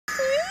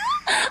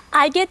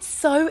I get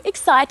so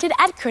excited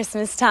at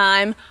Christmas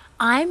time,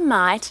 I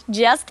might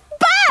just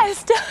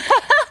burst.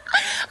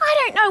 I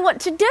don't know what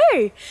to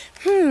do.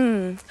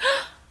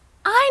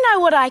 I know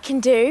what I can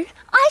do.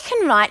 I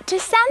can write to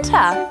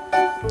Santa.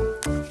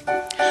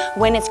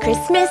 When it's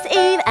Christmas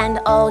Eve and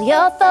all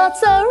your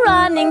thoughts are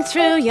running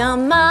through your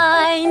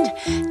mind,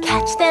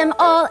 catch them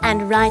all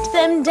and write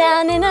them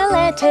down in a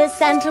letter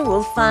Santa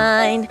will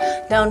find.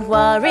 Don't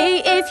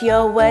worry if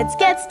your words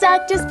get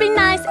stuck, just be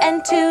nice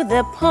and to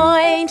the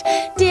point.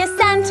 Dear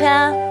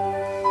Santa,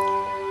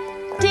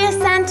 dear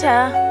Santa,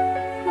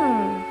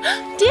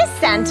 dear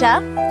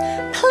Santa,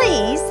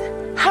 please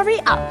hurry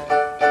up.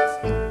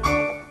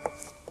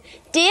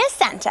 Dear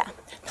Santa,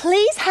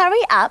 please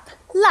hurry up.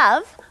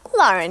 Love,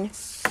 Lauren.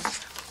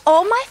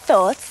 All my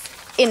thoughts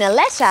in a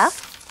letter,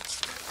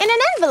 in an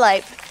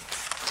envelope.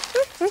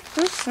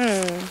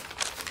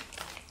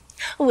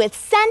 With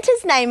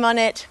Santa's name on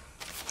it.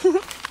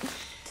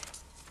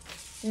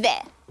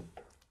 There.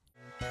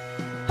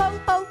 Ho,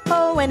 ho,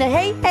 ho, and a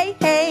hey, hey,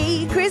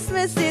 hey.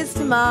 Christmas is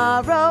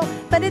tomorrow,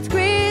 but it's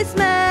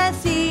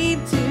Christmas Eve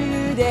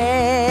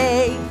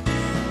today.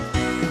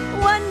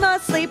 One more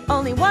sleep,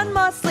 only one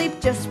more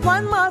sleep, just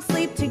one more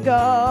sleep to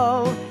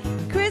go.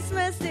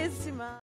 Christmas is